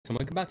and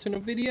welcome back to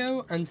another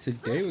video, and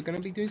today we're going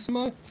to be doing some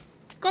more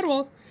God of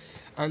War.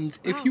 And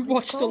if you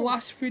watched the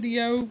last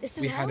video,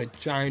 we had a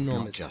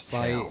ginormous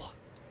fight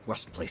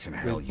worst place in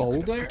hell with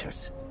Baldur,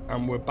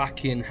 and we're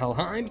back in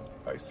Helheim.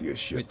 I see a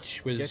ship.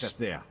 Which was get us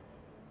there.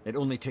 It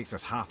only takes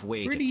us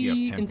halfway to pretty Tyr's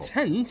temple,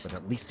 intense but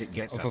at least it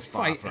gets of us a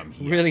far fight. from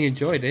here. Really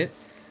enjoyed it.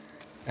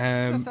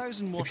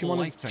 If you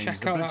want to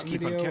check out that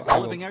video, I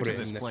will put it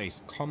in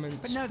the comments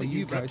but now for that you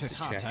you've ripped guys his to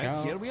heart check out,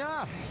 out. here we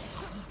are.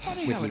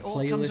 Funny With how my it all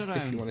comes playlist, if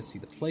around. you want to see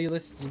the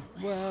playlists as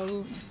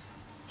well.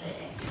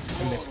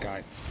 And this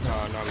guy.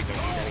 Oh, no, we don't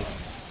need any.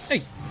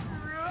 Hey!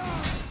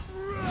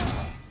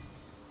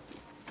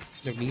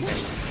 Don't need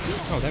any.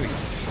 Oh, there we go.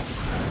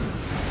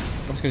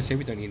 I was going to say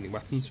we don't need any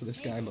weapons for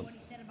this guy, but...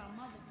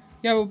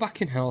 Yeah, we're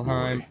back in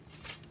Helheim.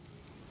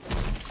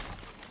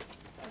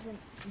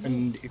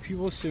 And if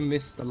you also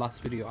missed the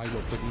last video, I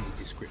will put in the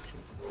description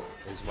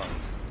as well.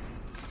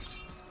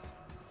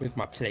 With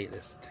my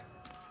playlist.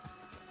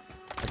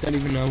 I don't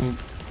even know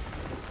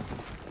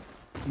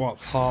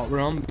what part we're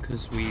on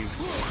because we've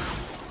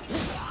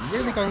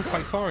really gone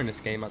quite far in this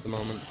game at the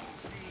moment.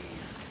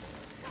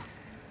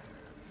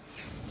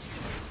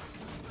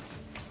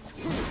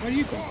 Where are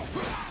you going?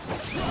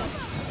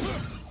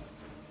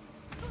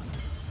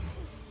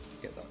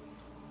 Get that.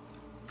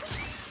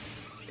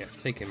 Yeah,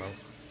 take him out.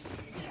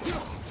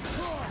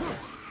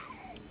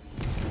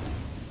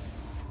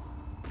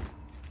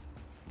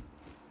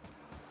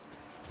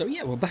 So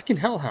yeah, we're back in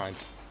Helheim.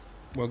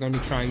 We're going to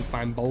try and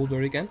find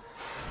Baldur again.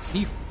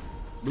 He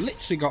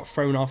literally got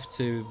thrown off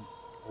to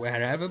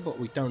wherever, but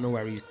we don't know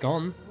where he's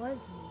gone. It was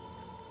me.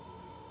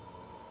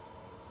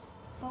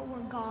 But we're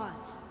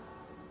gods.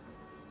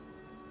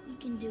 We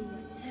can do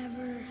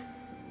whatever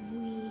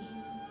we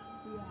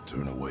want.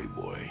 Turn away,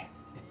 boy.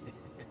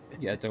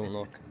 Yeah, don't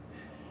look.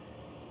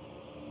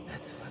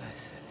 That's what I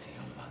said to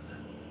your mother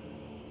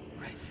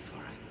right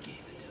before I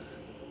gave it to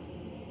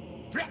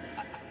her.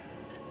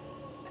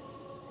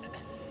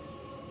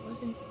 It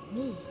wasn't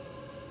me.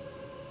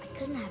 I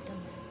couldn't have done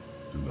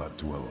that. Do not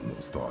dwell on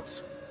those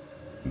thoughts.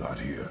 Not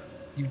here.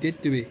 You did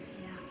do it.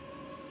 Yeah.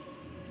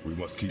 We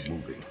must keep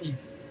moving. Yeah.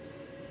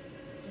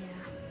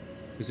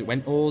 Because it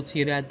went all to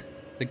your head.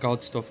 The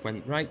god stuff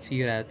went right to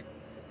your head.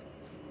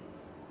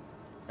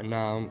 And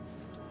now...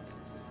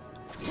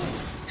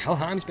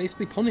 Helheim's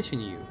basically punishing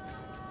you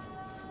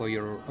for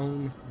your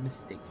own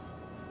mistake.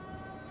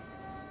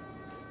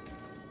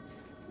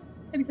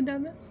 Anything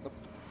down there? Oh.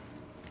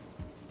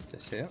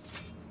 Just here.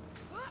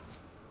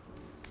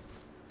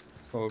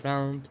 Go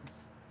around.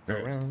 Go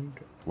around.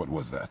 What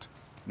was that?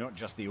 Not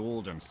just the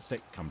old and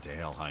sick come to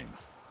Helheim,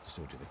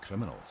 so do the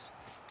criminals.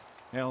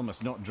 Hell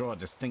must not draw a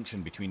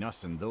distinction between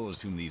us and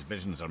those whom these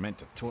visions are meant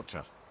to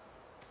torture.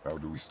 How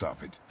do we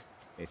stop it?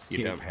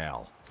 Escape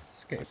hell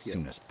Escape, as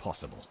soon as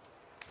possible.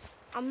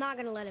 I'm not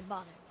gonna let it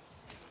bother me.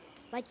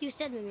 Like you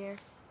said, Mimir,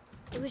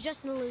 it was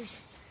just an illusion.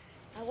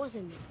 That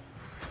wasn't me.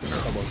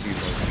 That was you,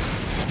 though.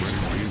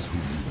 Where is who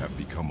you have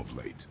become of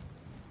late?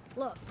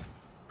 Look,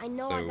 I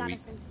know So I got we-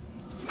 us in.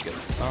 Get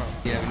that.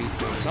 Yeah, we need to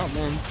go with that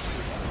one.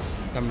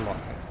 Then lock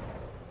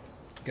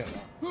it. Get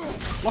that.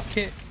 Lock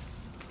it.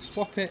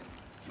 Swap it.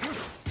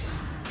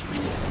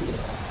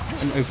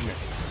 And open it.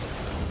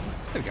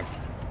 There we go.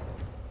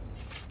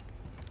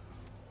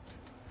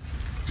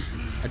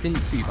 I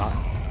didn't see that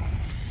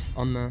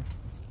on the...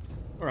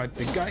 Alright,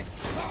 big guy.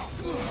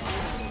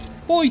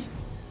 Boy!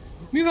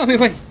 Move out of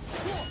my way!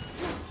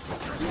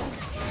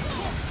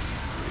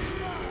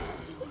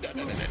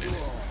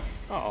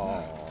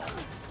 Oh.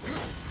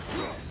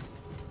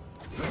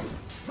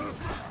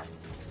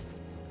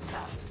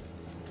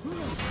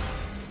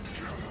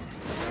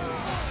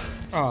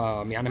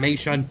 Oh, my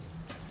animation.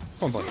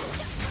 Come on, boy.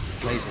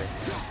 Laser him.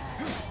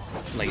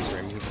 Laser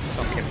him.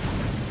 Fuck him.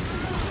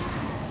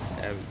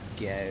 There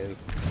we go.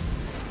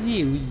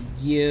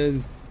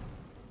 You.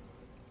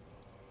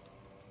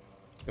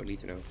 Don't need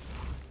to know.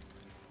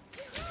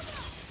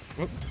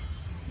 Whoop.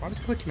 Why was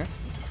I clicking that?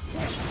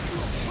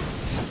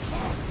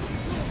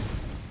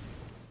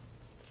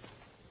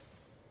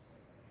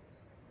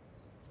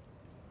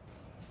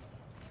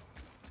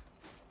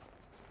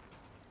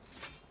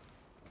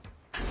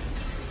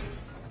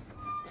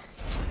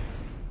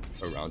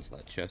 Around to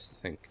that chest, I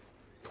think.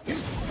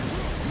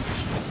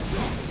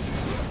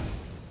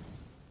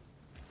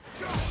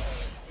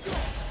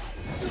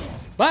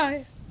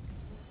 Bye!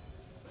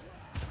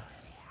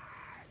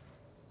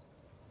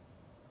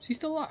 Is he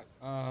still alive?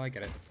 I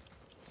get it.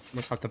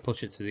 Must have to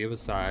push it to the other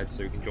side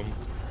so he can jump.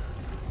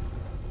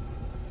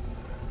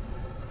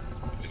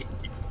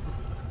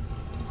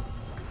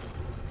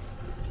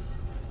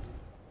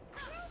 I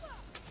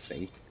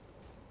think.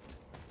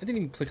 I didn't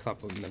even click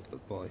that button then,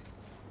 but boy.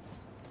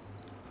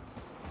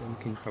 Then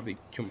we can probably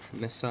jump from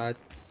this side.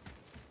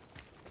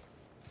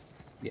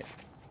 Yeah.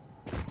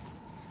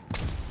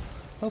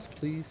 Health,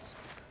 please.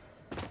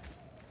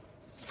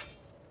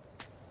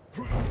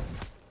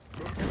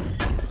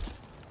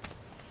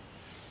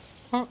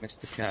 Can't miss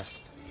the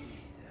chest.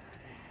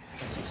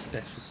 That's some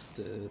special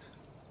stuff.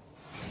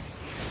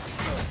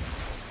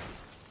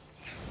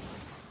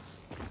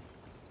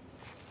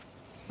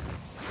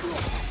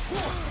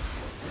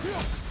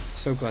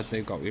 So glad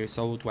they got rid of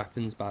old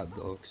weapons back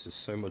though, because it's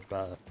so much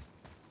better.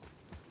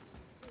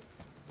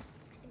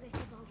 I think I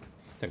see Baldur.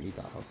 Don't need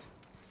that health.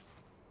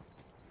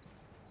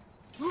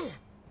 Come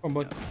on,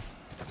 boy. No,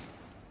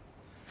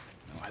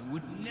 I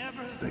would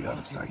never have Stay out of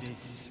wanted sight.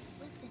 this.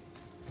 Listen,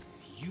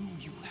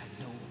 You had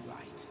no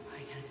right. I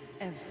had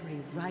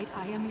every right.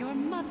 I am your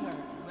mother.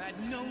 You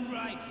had no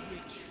right,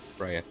 witch.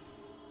 Freya.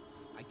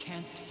 I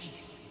can't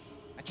taste.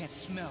 I can't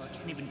smell. I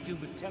can't even feel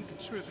the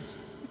temperature of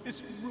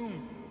this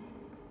room.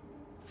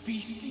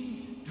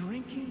 Feasting,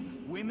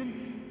 drinking,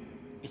 women,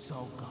 it's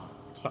all gone.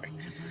 Sorry.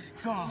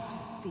 Gone.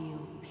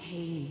 Feel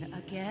pain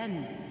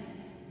again.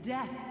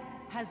 Death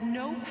has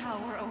no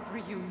power over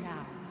you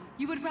now.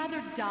 You would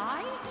rather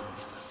die?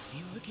 Never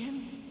feel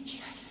again?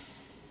 Yes.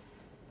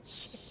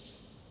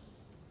 Yes.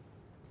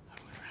 I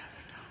would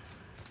rather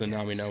die. So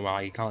now we know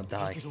why you can't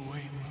die. Take it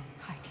away.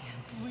 I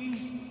can't.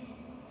 Please.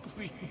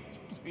 Please.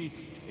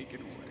 Please take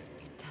it away.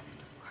 It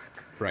doesn't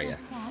work. Freya.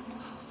 That,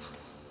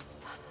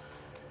 son,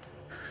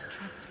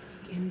 trust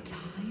me, in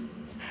time,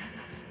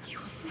 you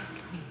will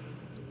thank me.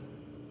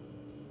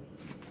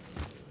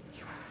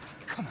 You will thank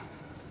me. Come on.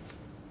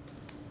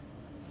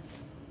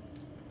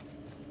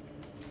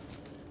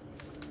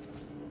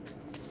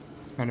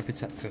 Trying to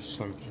protect us,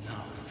 son. No.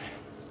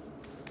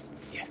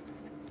 Yes.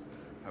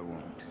 I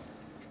won't.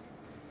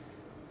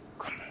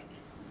 Come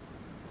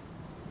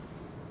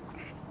on.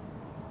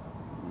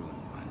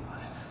 Ruined my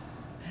life.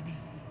 Honey,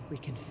 we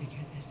can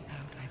figure this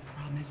out. I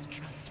promise.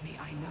 Trust me.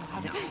 I know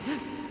how to. You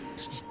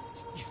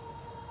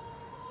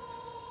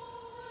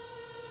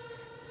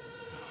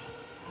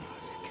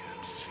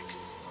can't fix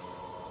it.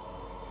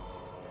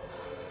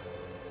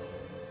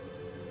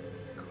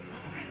 Come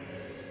on.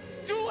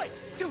 Do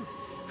it! Do it!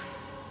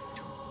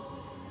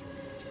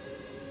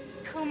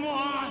 Come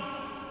on!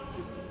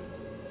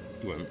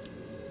 You won't.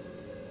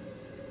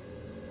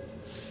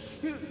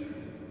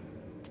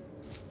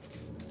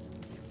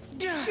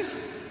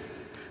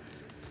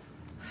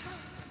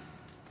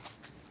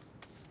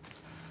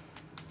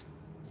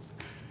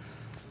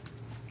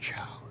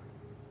 Coward.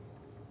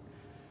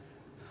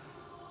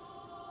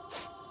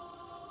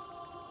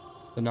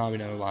 But now we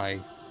know why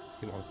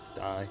he wants to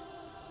die.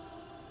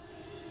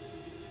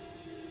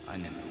 I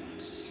never want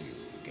to see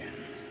you again.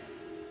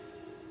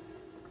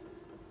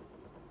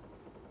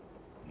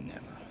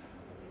 Never.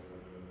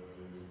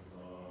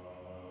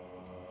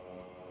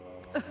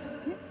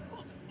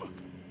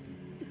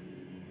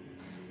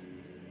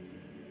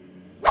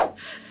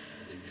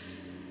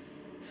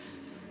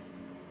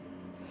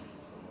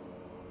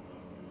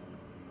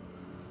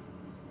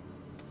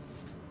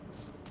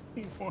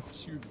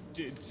 What you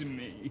did to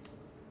me.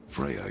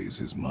 Freya is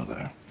his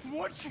mother.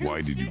 What you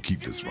Why did you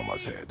keep to this from me?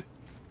 us, Head?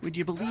 Would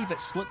you believe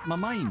it slipped my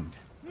mind?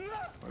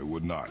 I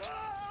would not.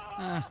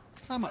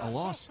 I'm at a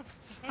loss.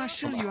 I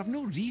assure you have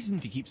no reason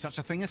to keep such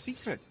a thing a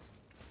secret.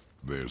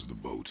 There's the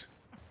boat.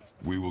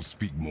 We will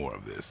speak more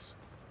of this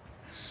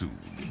soon.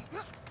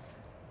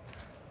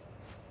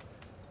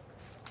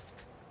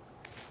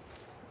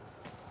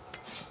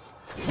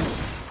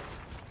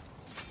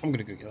 I'm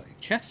gonna go get that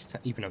chest,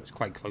 even though it's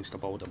quite close to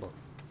Baldur, but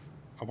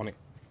I want it.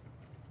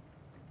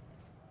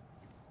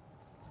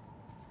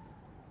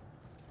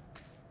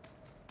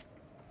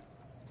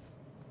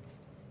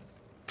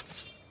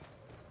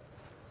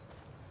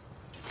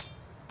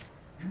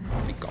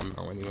 Be gone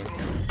now anyway.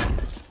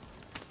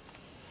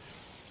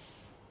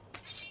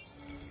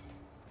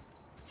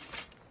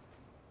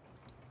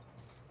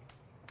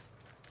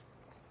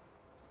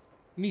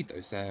 We need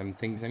those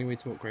things anyway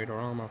to upgrade our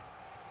armor.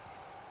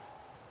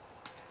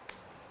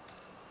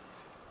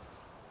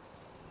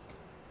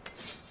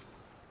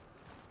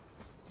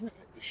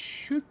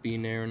 Should be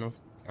near enough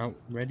out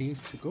ready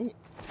to go.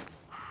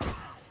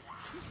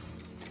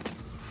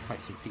 Quite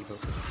some people.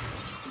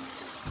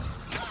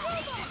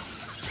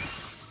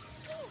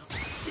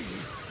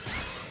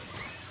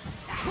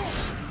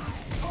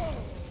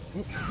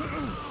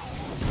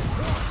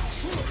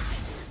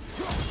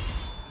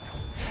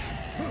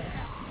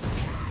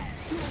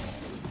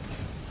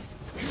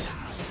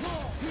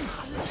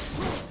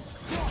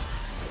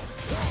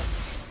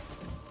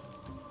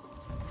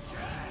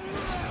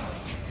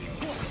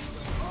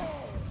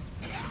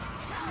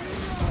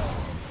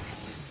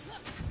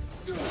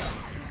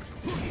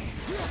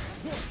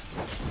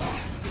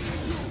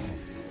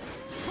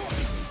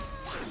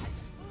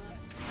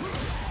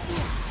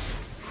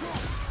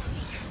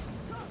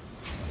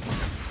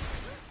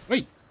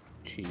 Wait!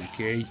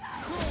 Cheeky.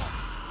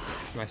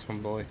 Nice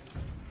one, boy.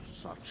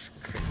 Such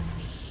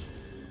chaos.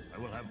 I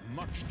will have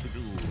much to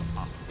do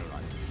after I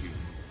kill.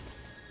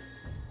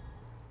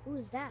 who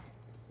is that?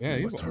 Yeah,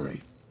 you must was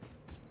hurry.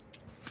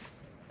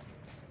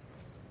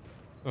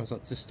 Oh, so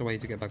that's just the way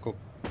to get back up.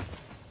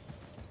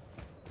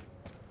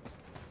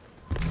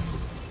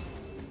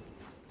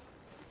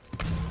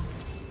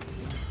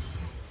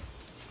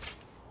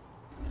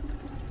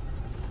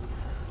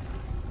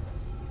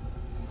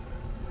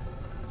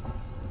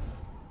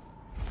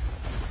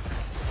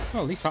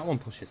 Well, at least that one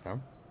pushes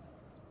down.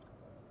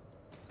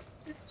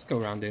 Let's go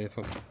around here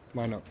for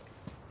why not?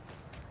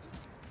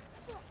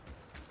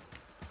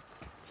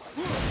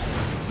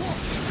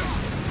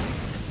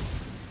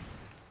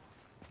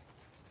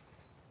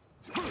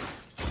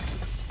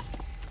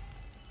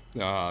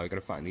 Oh, we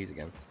gotta find these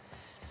again.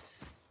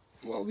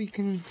 Well, we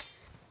can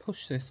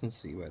push this and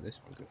see where this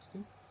one goes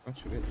to.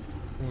 Actually, wait.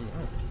 Oh,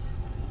 no.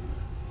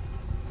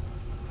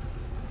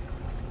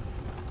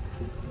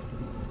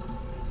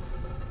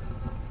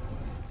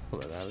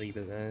 Pull it there, leave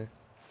it there.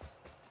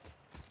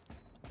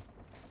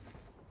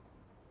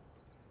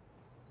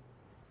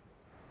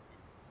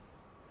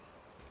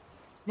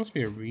 Must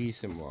be a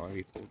reason why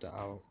we pulled it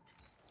out.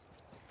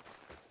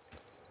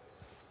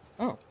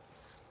 Oh.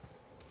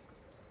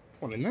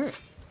 What in there?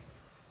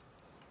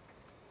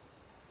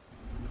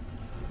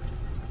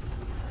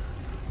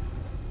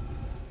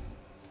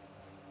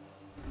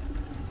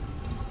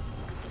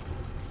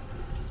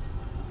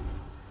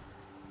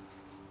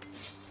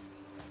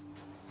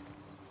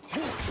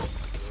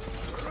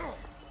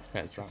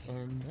 That's that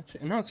one.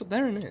 Actually, no, it's up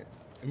there, isn't it?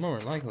 More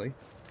than likely.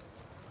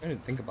 I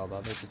didn't think about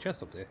that. There's a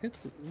chest up there.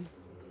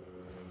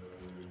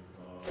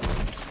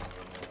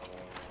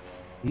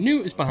 Knew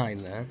it was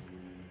behind there.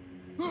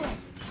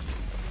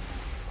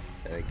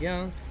 There we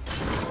go.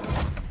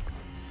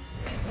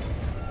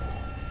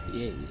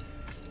 Yeah.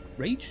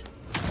 Rage?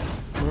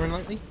 More than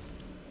likely.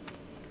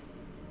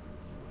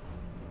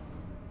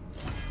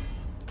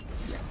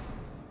 Yeah.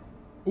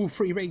 Ooh,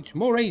 free rage.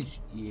 More rage.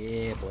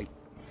 Yeah, boy.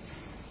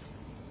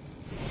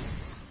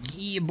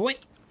 Yeah, boy.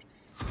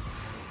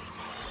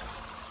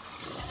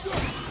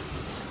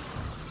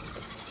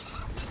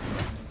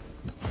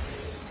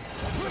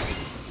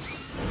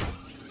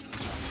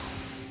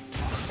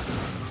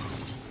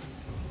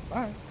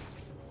 Bye.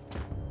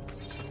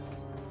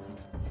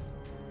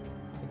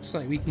 Looks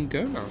like we can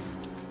go now.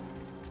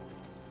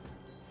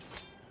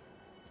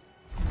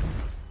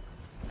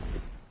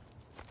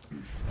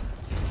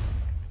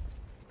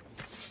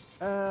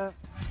 I'm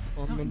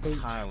not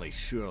entirely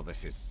sure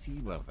this is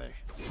seaworthy.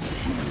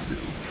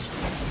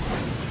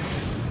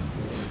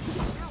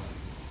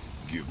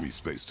 Give me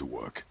space to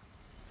work.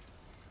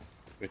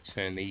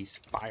 Return these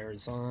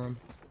fires on.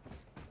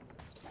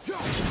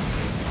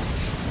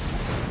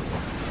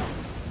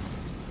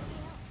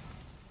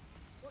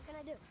 What can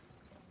I do?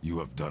 You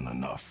have done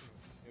enough.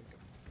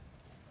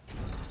 The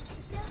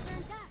sails are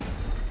intact.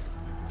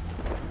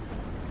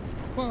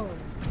 Whoa.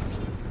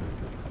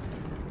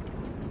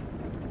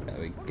 There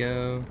we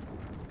go.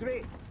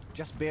 Great.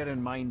 Just bear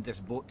in mind this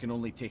boat can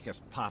only take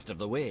us part of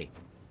the way.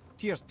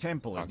 Tyr's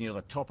temple is near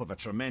the top of a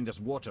tremendous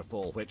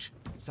waterfall, which,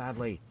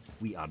 sadly,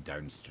 we are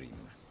downstream.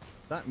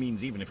 That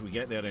means even if we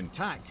get there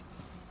intact,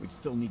 we'd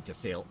still need to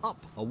sail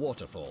up a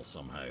waterfall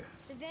somehow.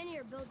 The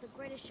Vanir built the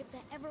greatest ship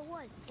that ever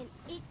was, and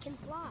it can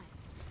fly.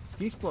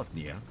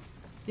 Skidbladnir?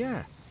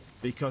 Yeah,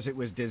 because it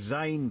was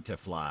designed to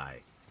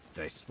fly.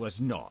 This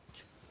was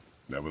not.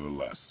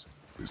 Nevertheless,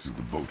 this is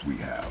the boat we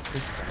have.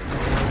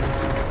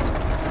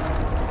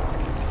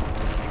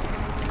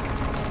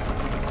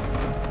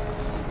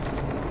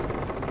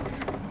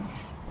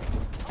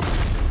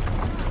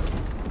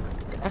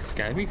 That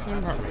scared me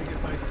from that.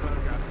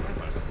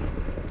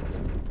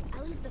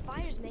 At least the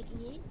fire's making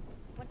heat.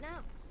 What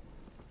now?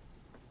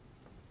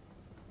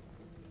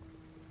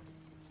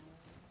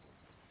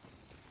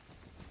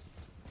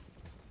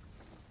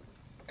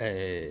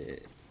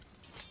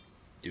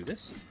 Do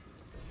this?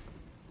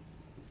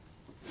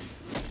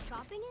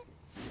 Chopping it?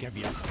 Give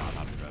your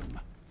father room.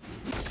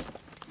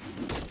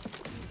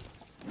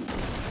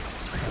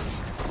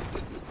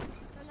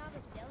 So now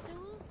the sails are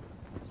loose?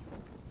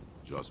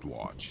 Just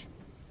watch.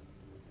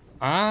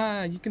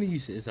 Ah, you're gonna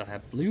use it as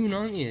a balloon,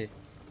 aren't you?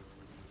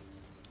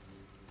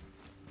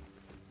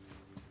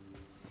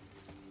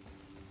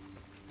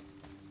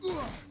 They're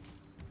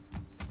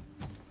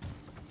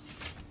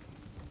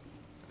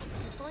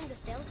pulling the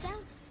sails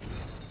down?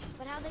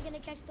 But how are they gonna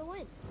catch the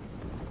wind?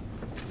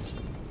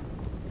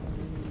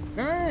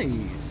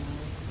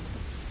 Nice.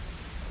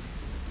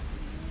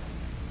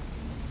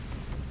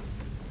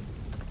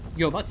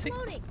 Yo, that's sick.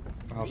 Floating!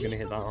 Oh, I was The gonna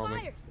heat hit from that, the aren't we?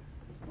 fires.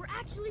 We're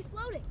actually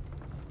floating.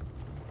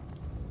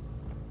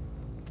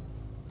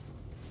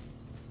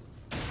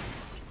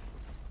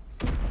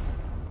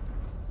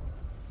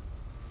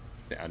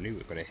 Yeah, I knew we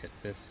were gonna hit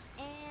this.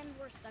 And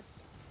we're stuck.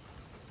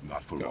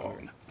 Not for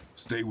long.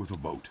 Stay with the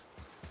boat.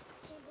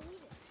 Can't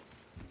believe it.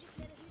 We just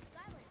hit a huge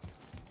skyline.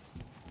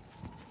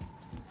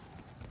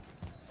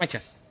 My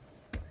chest.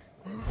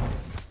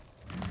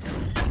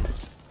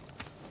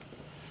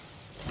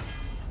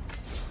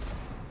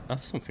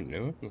 That's something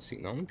new. I've not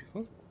seen that one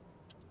before.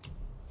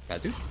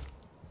 Baldur.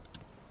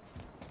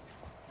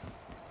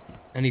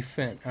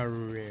 Anything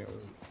around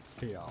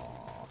here?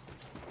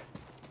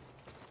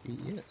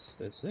 Yes,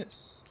 there's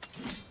this.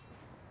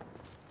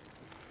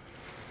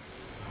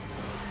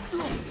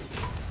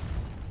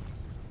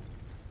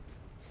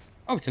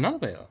 Oh, it's an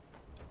elevator.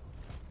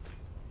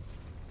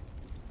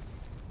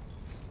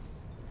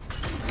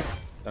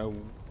 Oh,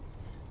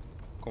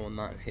 go on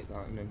that and hit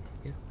that and then,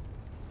 yeah.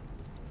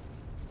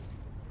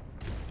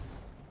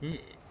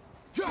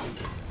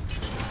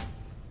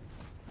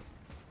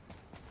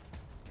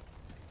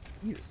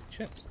 Here's the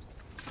chest.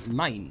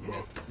 Mine,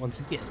 once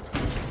again.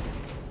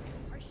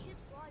 Our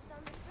ship's lodged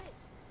on this bridge.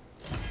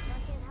 So I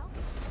can't help.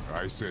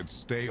 I said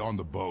stay on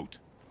the boat.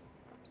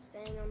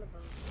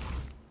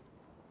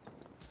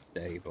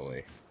 day,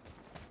 boy.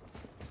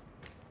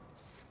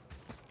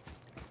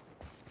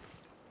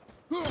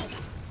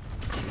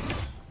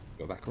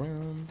 Go back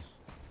around.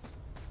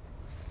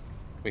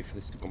 Wait for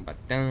this to come back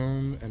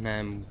down, and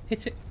then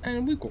hit it,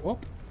 and we go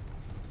up.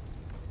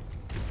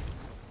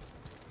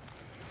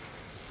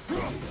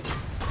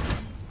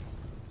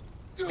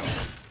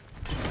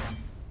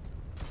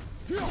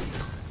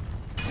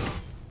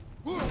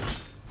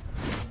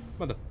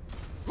 Mother.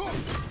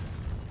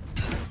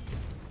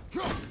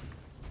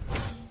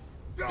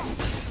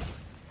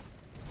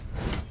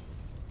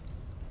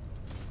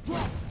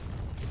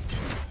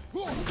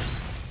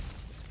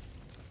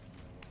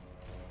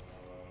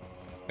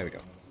 There we go.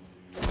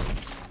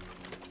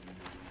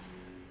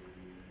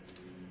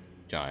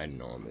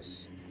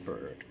 Ginormous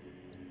bird.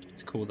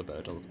 It's cool, the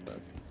bird. I love the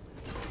bird.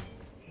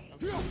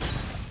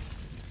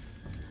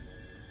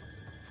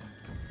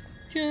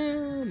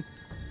 Jump!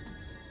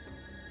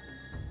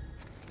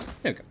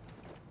 There we go.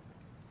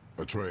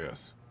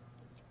 Atreus.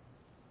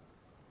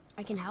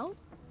 I can help?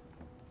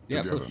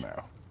 Yeah, Together push.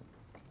 now.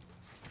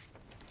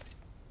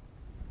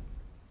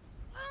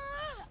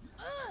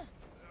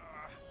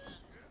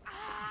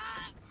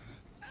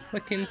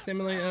 Clicking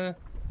simulator.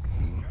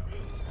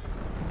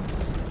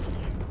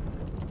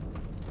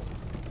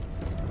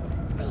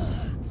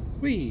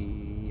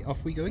 Whee!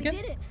 Off we go again.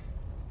 We did it.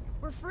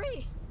 We're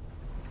free.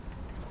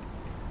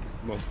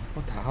 Well,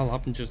 what the hell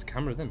happened to the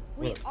camera then?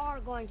 We Well, are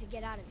going to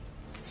get out of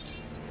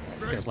here.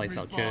 let's get lights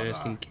out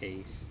just in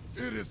case.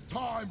 It is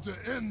time to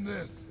end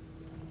this.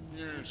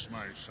 Yes,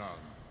 my son.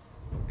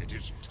 It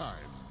is time.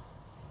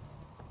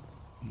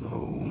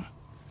 No,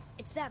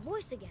 It's that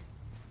voice again.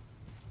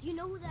 Do you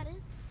know who that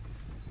is?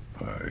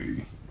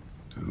 I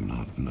do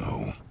not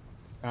know.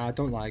 I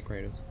don't like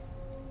Kratos.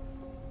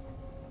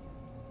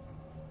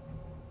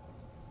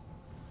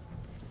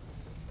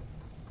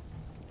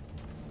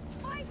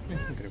 Yeah,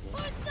 I'm gonna go.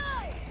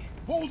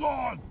 Hold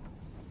on!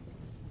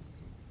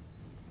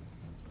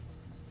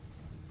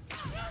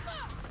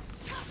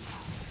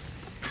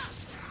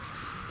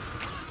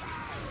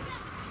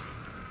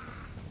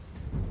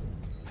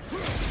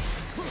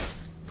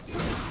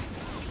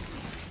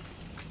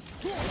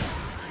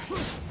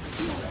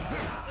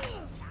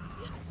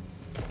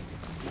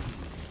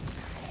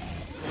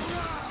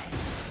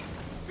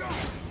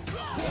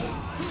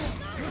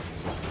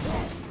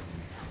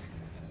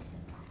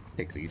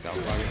 Take these out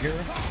while you're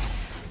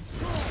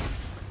here.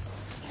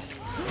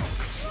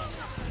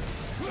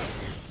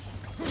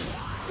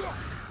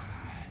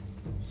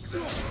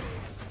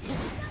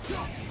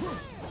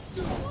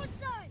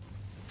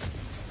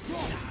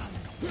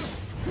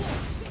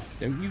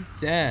 Don't you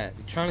dare!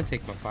 You're trying to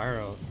take my fire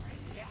out.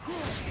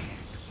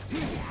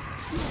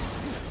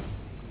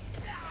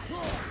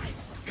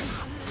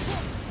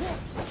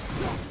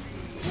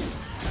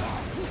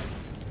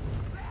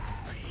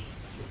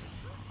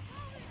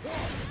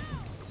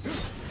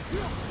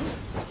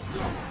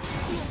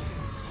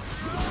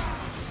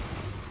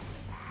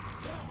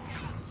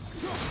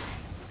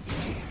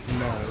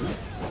 No.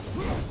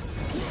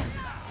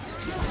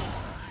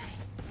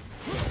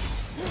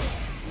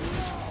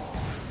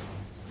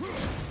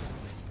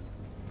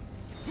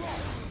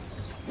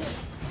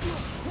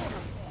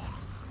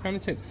 Trying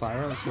to take the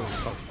fire out, so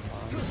it's about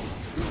fine.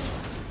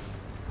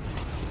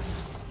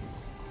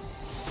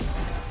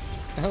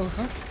 The hell is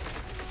that?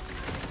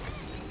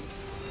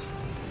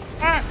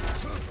 Ah!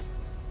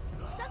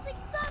 Something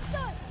stopped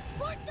us!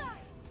 Port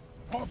side!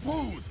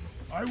 Harpoon!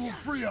 I will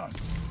free us!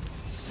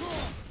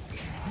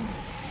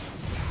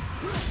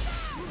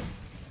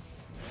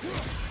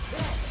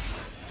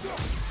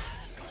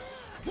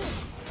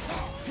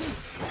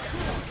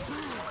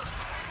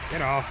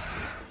 Get off.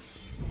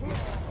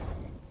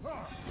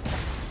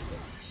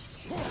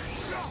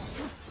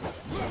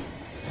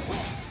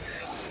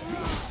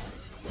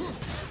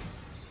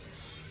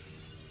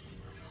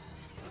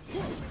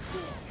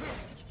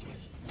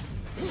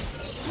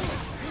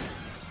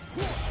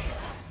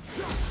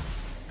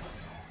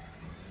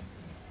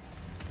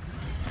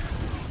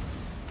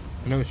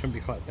 I know we shouldn't be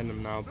collecting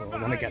them now, but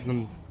I want to get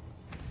them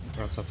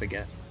or else I'll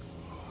forget.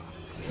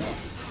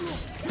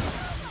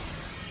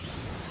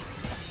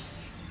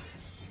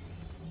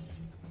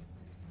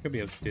 Could be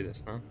able to do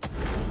this now.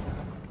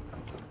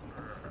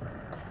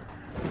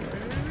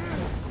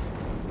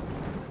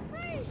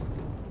 They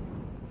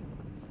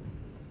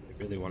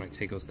really want to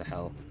take us to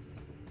hell.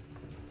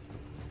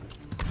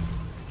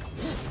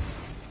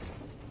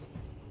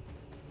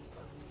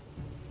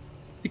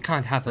 You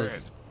can't have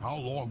us. Ed, how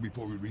long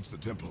before we reach the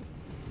temple?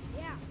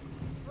 Yeah,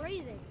 it's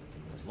freezing.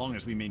 As long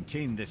as we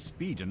maintain this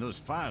speed and those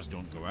fires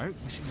don't go out,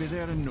 we should be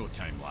there in no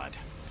time, lad.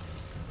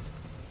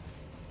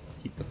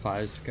 Keep the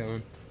fires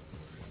going.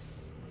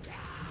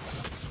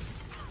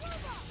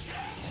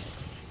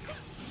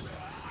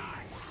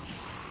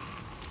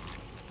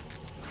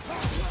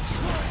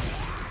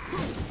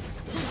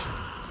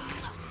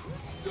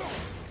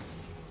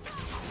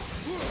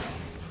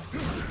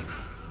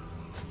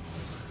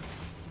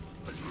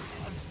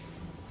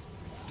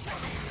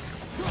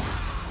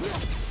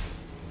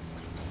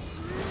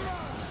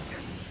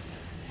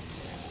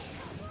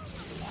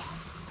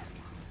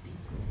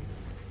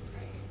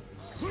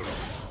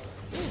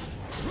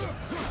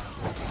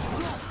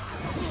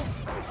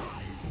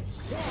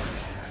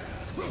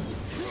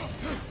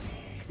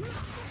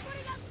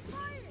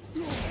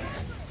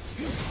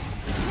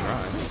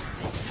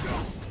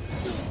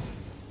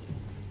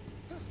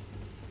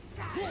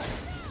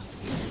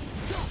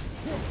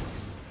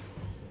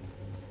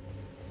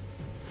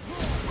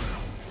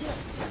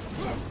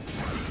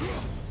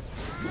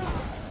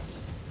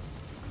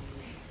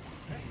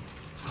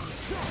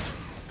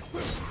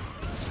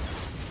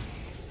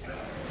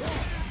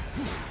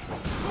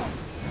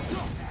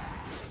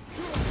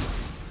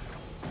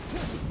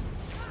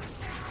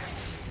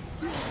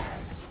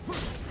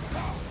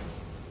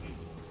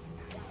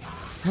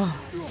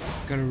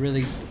 gotta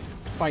really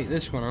fight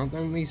this one out,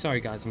 don't we?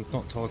 Sorry guys, I'm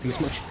not talking as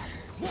much.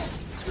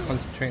 Just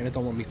concentrating, I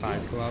don't want me fire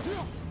to go out.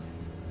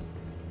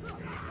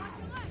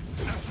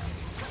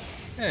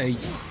 Hey!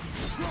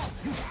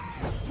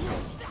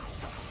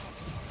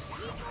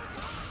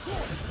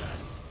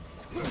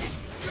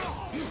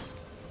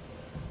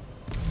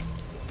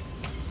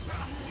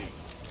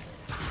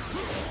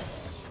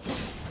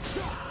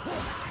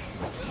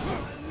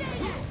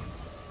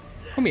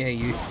 Come here,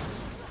 you.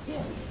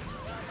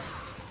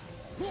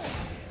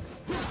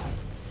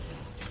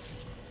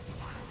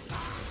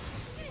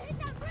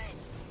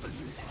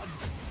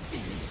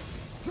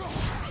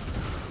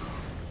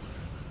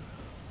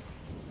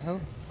 Hell?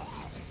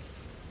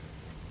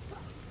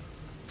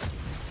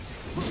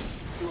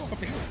 Up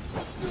here.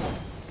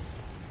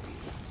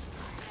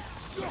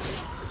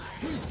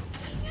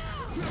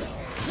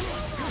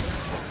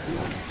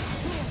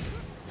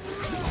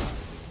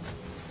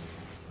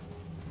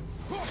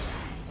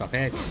 Stop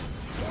it.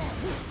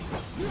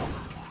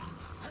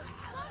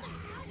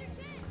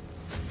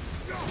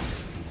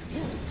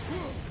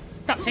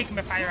 Stop taking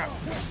my fire out.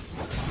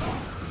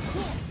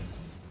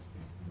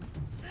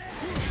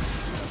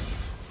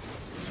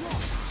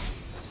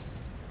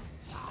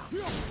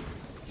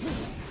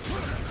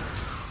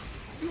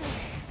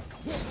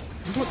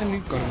 I wonder what the new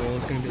gun roll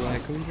is going to be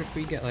like. I wonder if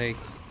we get like...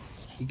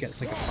 He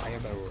gets like a fire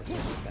bow or something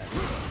like that.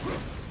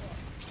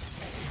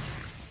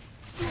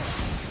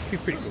 Be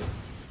pretty cool.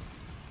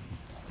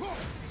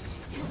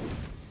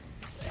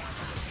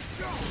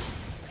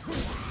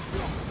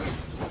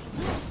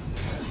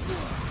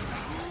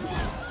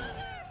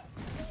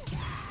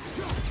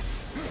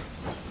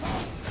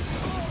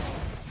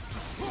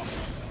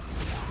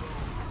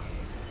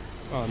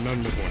 Oh,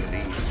 none of one of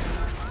these.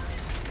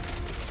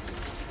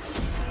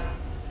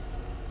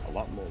 A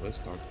lot more this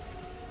time.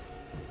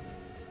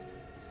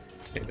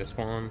 Take this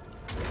one.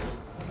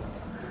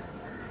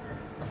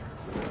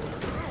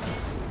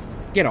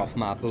 Get off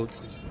my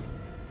boat.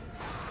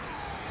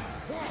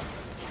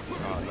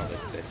 Oh, not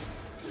this bit.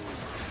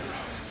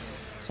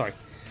 Sorry.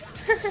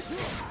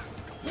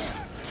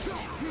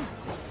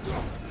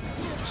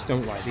 Just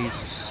don't like these, are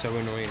so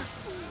annoying.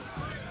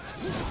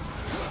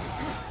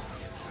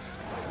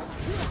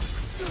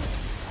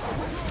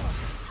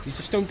 You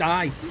just don't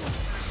die.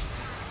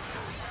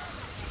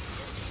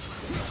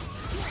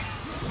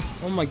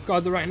 Oh my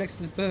god, they're right next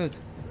to the bird.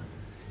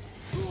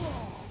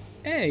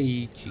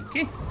 Hey,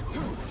 cheeky.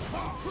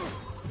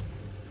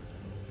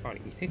 Can't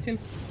even hit him.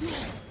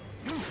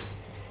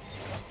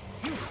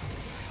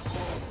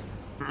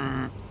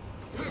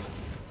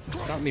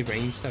 Got me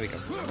range, there we go.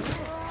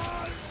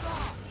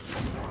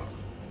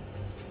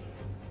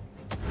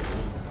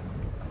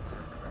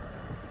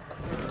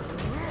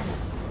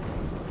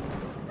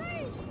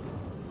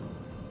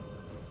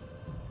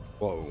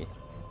 Whoa.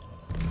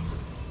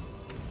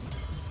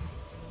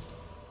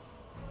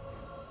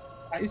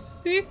 I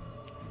see.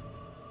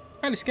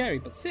 Kind of scary,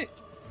 but sick.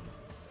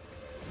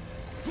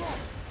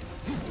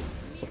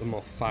 Put them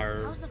more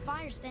fire. How's the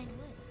fire staying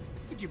lit?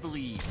 Would you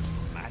believe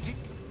magic?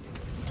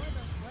 Or those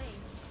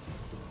blades?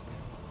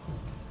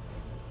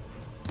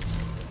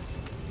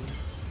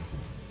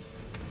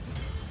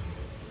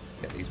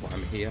 Get these while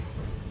I'm here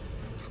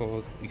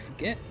before we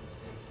forget.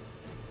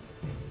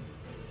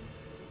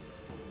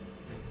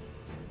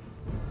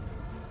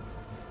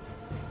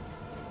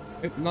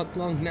 Oh, not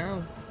long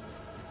now.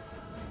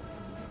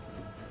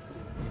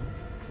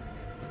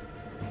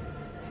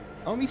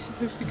 Aren't we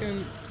supposed to be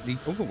going the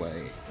other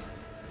way?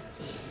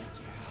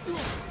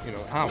 You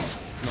know, out,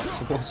 not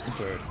towards the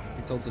bird.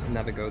 He told us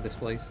never go this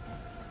place.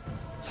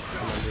 I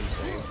remember him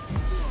saying.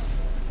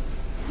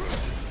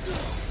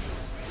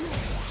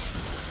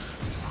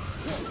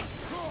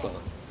 But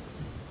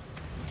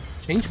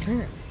change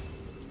plan.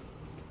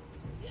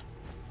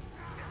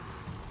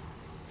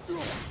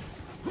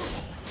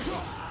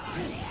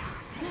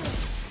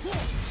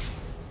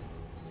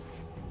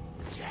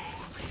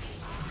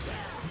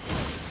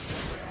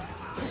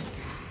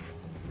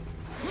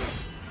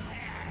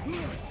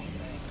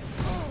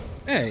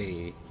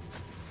 Hey.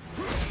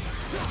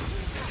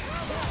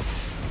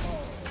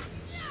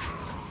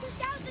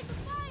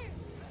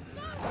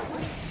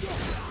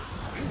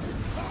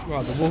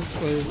 Wow, the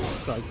wolf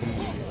was like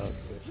completely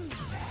that's it.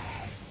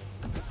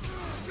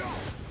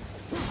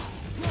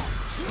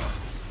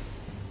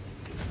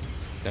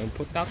 Don't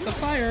put out the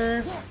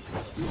fire.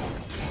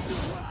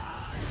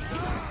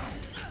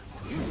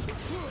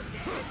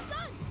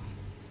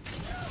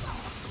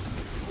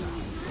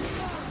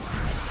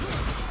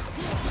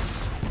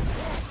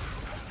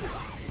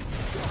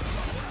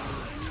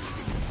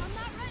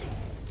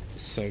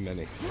 So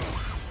many. I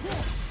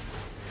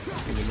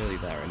think we're nearly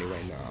there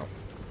anyway now.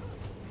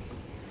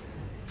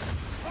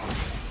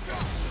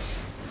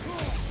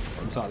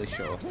 Not entirely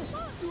sure.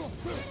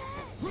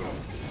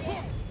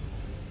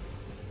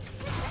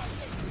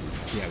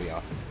 Yeah, we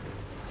are.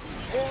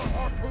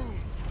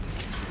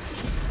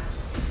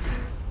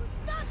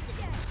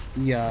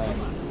 Yeah.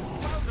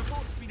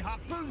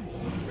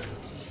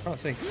 Can't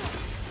see.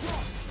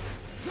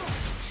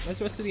 Where's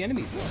the rest of the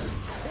enemies?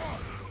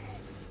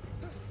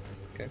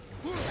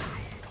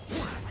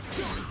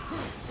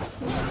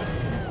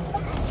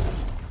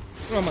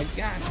 Oh my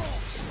god.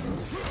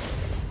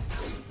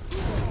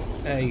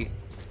 Hey,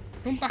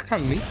 don't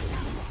backhand me.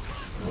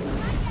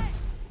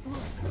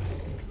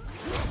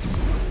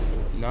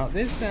 Not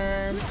this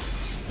time.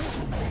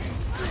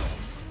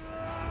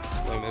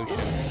 Slow motion.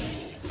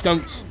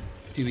 Don't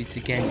do it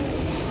again.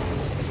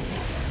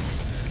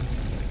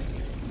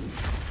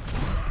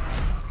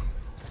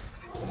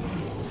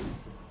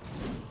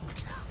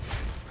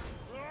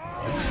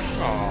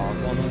 Oh,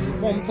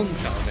 one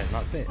punch out of it,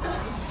 that's it.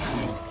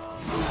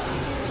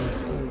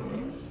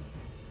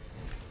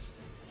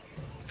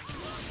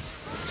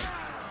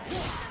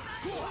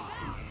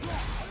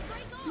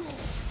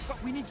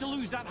 But we need to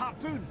lose that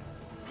harpoon.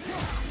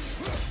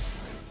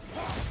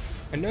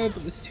 I know,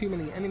 but there's too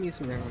many enemies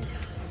around.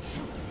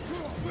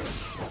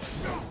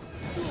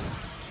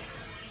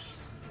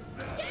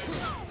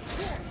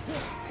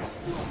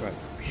 Right,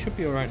 we should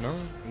be alright now.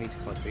 I need to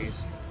collect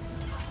these.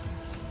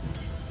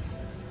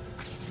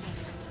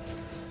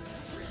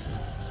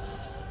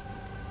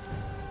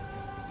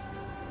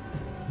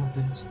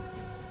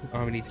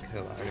 Oh, we need to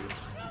kill that enemy.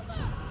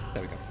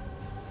 There we go.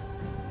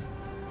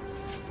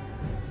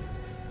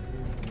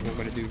 What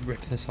we're gonna do,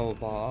 rip this whole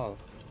bar off.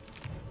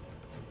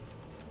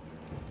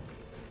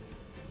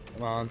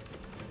 Come on.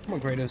 Come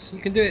on, Kratos. You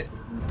can do it.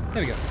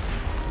 There we go.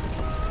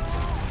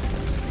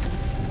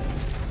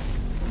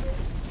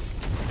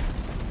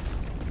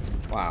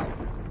 Wow.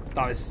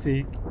 That was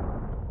sick.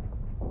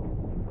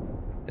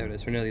 There it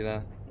is. We're nearly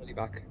there. Nearly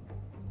back.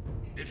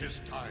 It is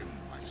time,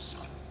 my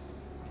son.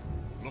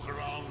 Look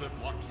around at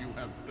what you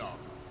have done.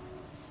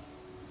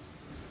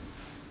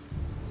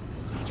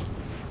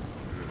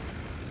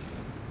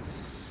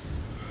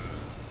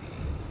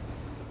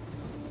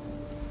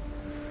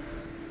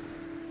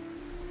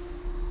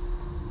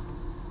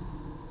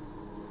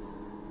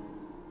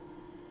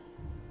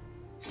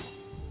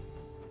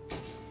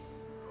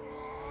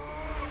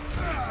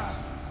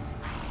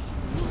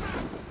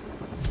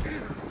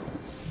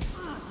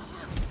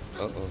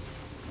 Uh-oh.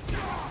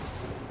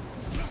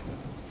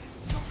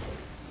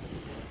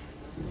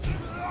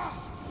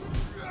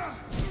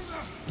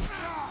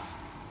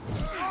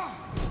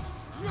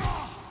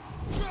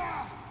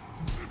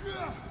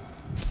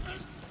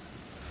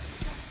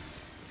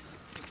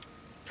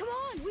 Come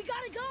on, we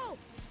gotta go.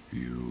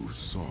 You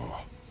saw.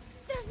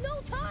 There's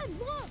no time.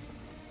 Look.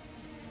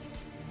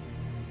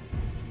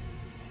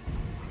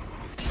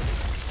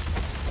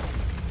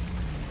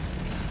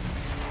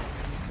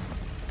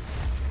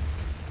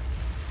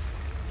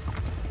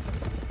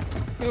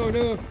 No,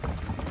 no.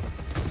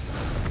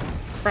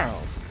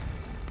 Wow.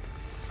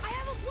 I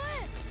have a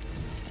plan.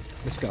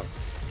 Let's go.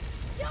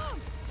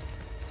 Jump.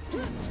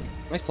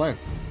 Nice plan.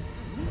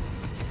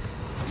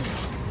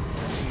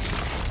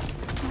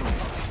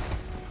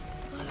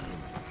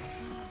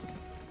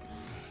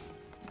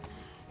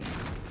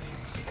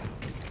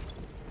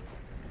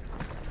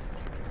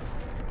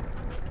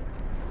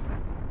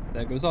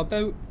 There goes our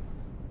boat.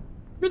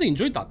 Really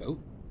enjoyed that boat.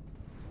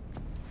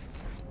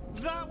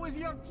 That was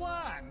your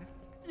plan?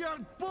 You're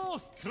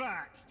both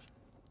cracked.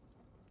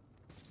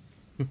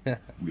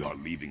 We are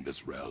leaving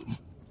this realm.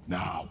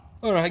 Now.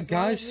 Alright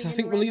guys, I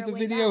think we'll leave the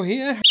video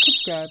here.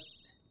 Subscribe,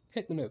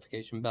 hit the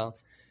notification bell,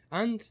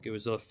 and give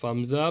us a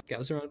thumbs up. Get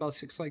us around about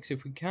 6 likes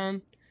if we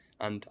can.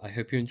 And I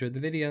hope you enjoyed the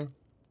video.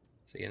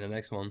 See you in the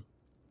next one.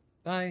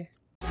 Bye.